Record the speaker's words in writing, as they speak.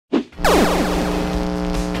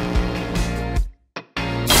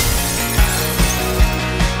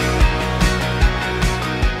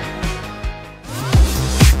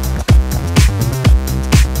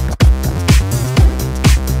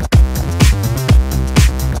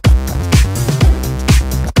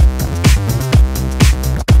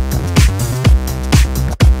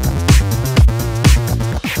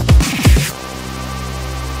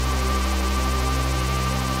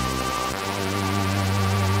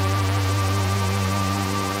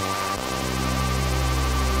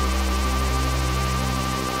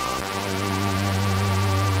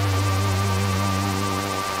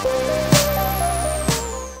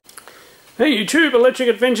Hey YouTube, Electric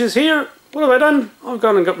Adventures here. What have I done? I've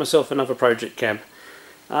gone and got myself another project cab.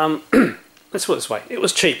 Let's put it this way, it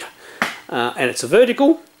was cheap. And it's a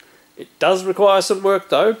vertical. It does require some work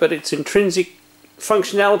though, but its intrinsic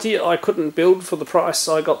functionality I couldn't build for the price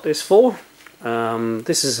I got this for.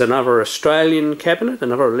 This is another Australian cabinet,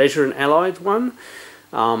 another Leisure and Allied one.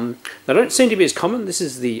 They don't seem to be as common. This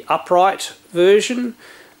is the upright version.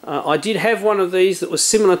 I did have one of these that was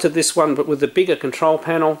similar to this one but with a bigger control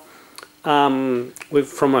panel from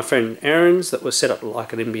my friend Aaron's that was set up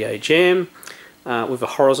like an NBA Jam with a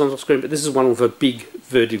horizontal screen, but this is one with a big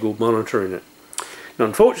vertical monitor in it. Now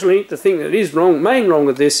unfortunately the thing that is main wrong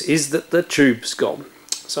with this is that the tube's gone.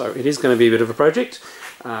 So it is going to be a bit of a project.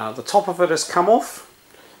 The top of it has come off.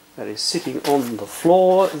 That is sitting on the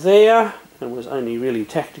floor there and was only really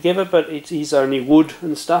tacked together, but it is only wood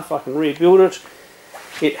and stuff. I can rebuild it.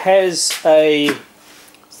 It has a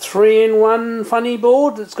 3-in-1 funny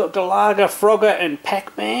board that's got Galaga, Frogger and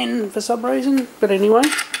Pac-Man for some reason. But anyway,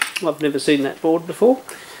 I've never seen that board before.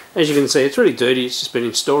 As you can see, it's really dirty. It's just been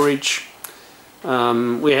in storage. We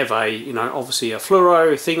have a, obviously a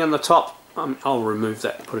fluoro thing on the top. I'll remove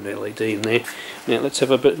that and put an LED in there. Now let's have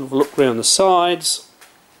a bit of a look around the sides.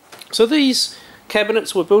 So these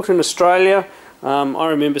cabinets were built in Australia. I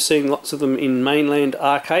remember seeing lots of them in mainland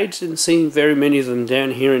arcades and seeing very many of them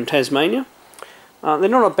down here in Tasmania. They're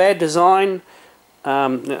not a bad design.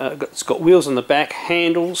 It's got wheels on the back,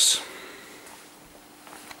 handles.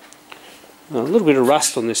 A little bit of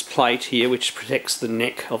rust on this plate here which protects the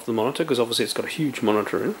neck of the monitor because obviously it's got a huge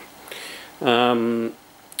monitor in it.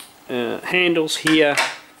 Handles here,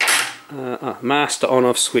 master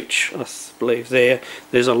on-off switch I believe there.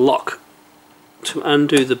 There's a lock to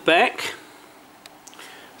undo the back.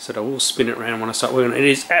 So I will spin it around when I start working. It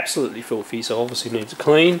is absolutely filthy, so obviously needs a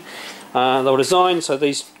clean. They were designed so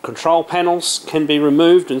these control panels can be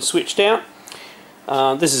removed and switched out.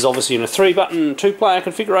 This is obviously in a 3-button 2-player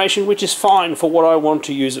configuration, which is fine for what I want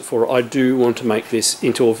to use it for. I do want to make this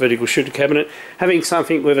into a vertical shooter cabinet. Having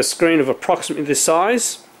something with a screen of approximately this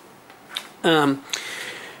size.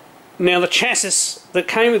 Now the chassis that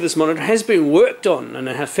came with this monitor has been worked on and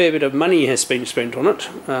a fair bit of money has been spent on it.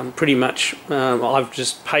 Pretty much I've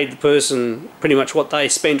just paid the person pretty much what they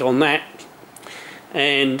spent on that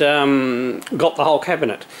and got the whole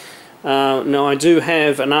cabinet. Now I do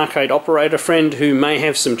have an arcade operator friend who may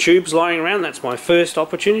have some tubes lying around. That's my first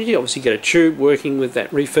opportunity. Obviously get a tube working with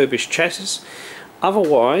that refurbished chassis.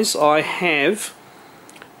 Otherwise I have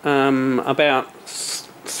about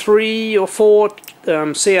 3 or 4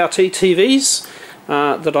 CRT TVs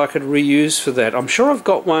that I could reuse for that. I'm sure I've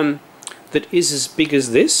got one that is as big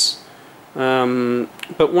as this,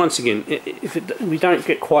 but once again, if we don't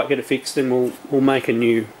quite get it fixed, then we'll make a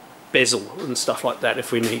new bezel and stuff like that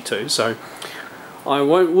if we need to. So I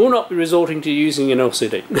will not be resorting to using an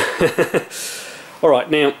LCD.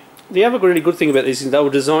 Alright, now the other really good thing about this is they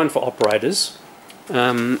were designed for operators.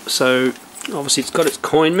 So obviously it's got its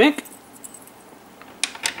coin mech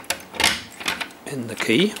and the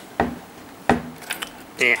key.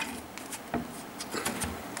 Yeah.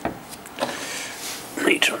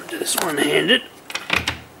 Need to do this one-handed.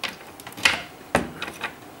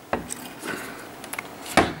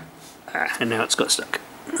 And now it's got stuck.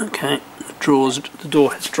 Okay, the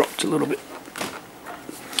door has dropped a little bit.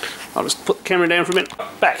 I'll just put the camera down for a minute.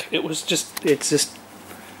 Back. It's just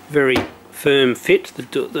very firm fit.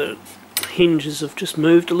 The hinges have just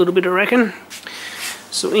moved a little bit, I reckon.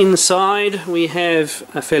 So inside we have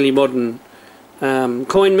a fairly modern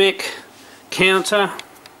coin mech counter.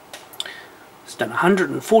 It's done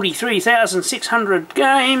 143,600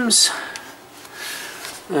 games.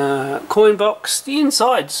 Coin box. The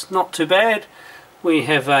inside's not too bad. We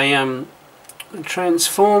have a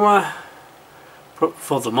transformer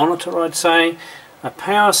for the monitor, I'd say. A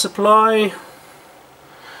power supply.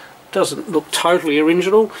 Doesn't look totally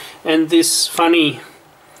original. And this funny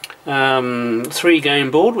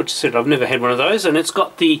 3-game board, which I said I've never had one of those, and it's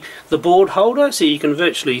got the board holder, so you can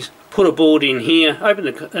virtually put a board in here, open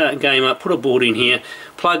the game up, put a board in here,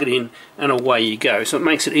 plug it in, and away you go. So it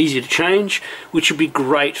makes it easy to change, which would be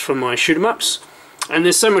great for my shoot 'em ups. And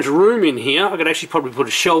there's so much room in here, I could actually probably put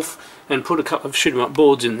a shelf and put a couple of shoot 'em up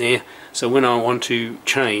boards in there, so when I want to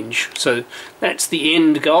change. So that's the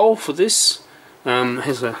end goal for this.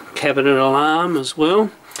 Has a cabinet alarm as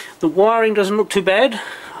well. The wiring doesn't look too bad.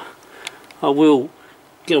 I will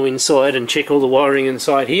go inside and check all the wiring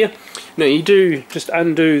inside here. Now you do just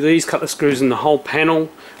undo these couple of screws and the whole panel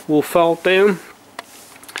will fold down.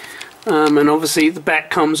 And obviously the back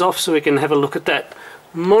comes off so we can have a look at that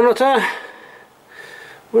monitor.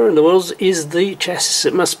 Where in the world is the chassis?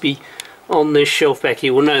 It must be on this shelf back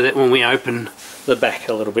here. We'll know that when we open the back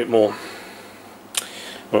a little bit more.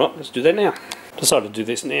 Alright, let's do that now. Decided to do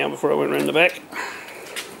this now before I went around the back.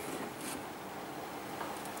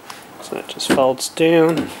 So that just folds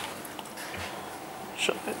down.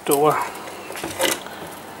 Shut that door.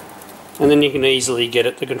 And then you can easily get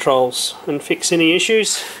at the controls and fix any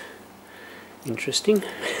issues. Interesting.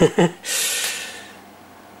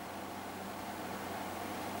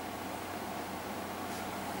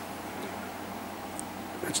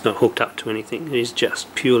 It's not hooked up to anything, it is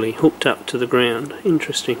just purely hooked up to the ground.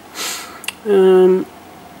 Interesting.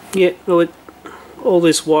 Yeah, well, all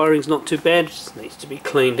this wiring's not too bad, it just needs to be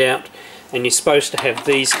cleaned out. And you're supposed to have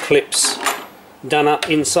these clips done up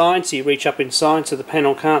inside, so you reach up inside so the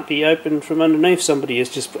panel can't be opened from underneath. Somebody has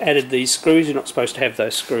just added these screws, you're not supposed to have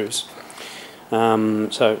those screws.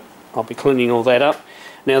 So I'll be cleaning all that up.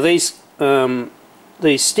 Now these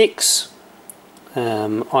sticks,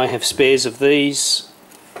 I have spares of these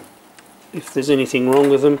if there's anything wrong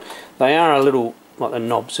with them. They are a little, like the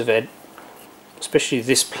knobs have had, especially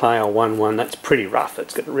this player 1 that's pretty rough,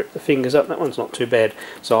 it's going to rip the fingers up. That one's not too bad,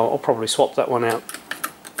 so I'll probably swap that one out.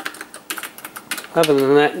 Other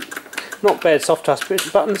than that, not bad soft touch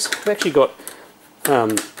buttons. I've actually got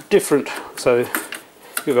different, so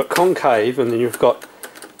you've got concave and then you've got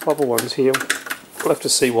other ones here. We'll have to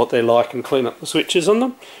see what they're like and clean up the switches on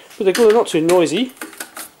them. But they're good, they're not too noisy.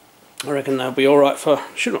 I reckon they'll be alright for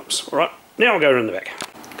shoot-ups. Alright, now I'll go around the back.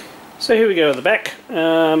 So here we go at the back.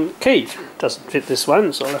 Key doesn't fit this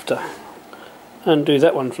one, so I'll have to undo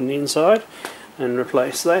that one from the inside and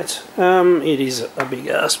replace that. It is a big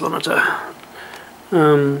ass monitor.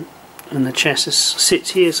 And the chassis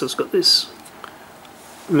sits here, so it's got this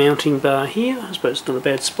mounting bar here. I suppose it's not a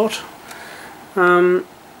bad spot.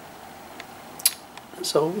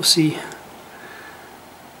 So we'll see,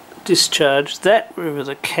 discharge that wherever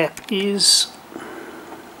the cap is,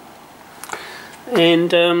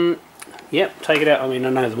 and yep, take it out. I mean, I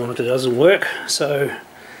know the monitor doesn't work, so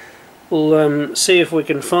we'll see if we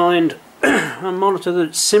can find a monitor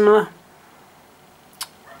that's similar.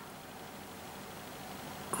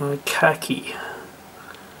 Khaki.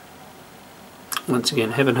 Once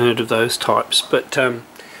again, haven't heard of those types, but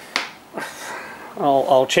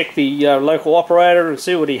I'll check the local operator and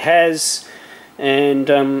see what he has, and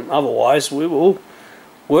otherwise we will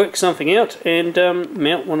work something out and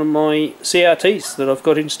mount one of my CRTs that I've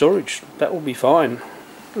got in storage. That will be fine,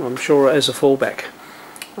 I'm sure, as a fallback,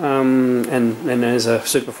 and as a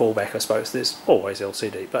super fallback. I suppose there's always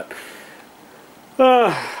LCD, but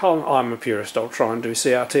I'm a purist. I'll try and do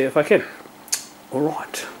CRT if I can.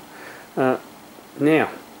 Alright, now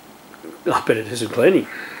I better do some cleaning.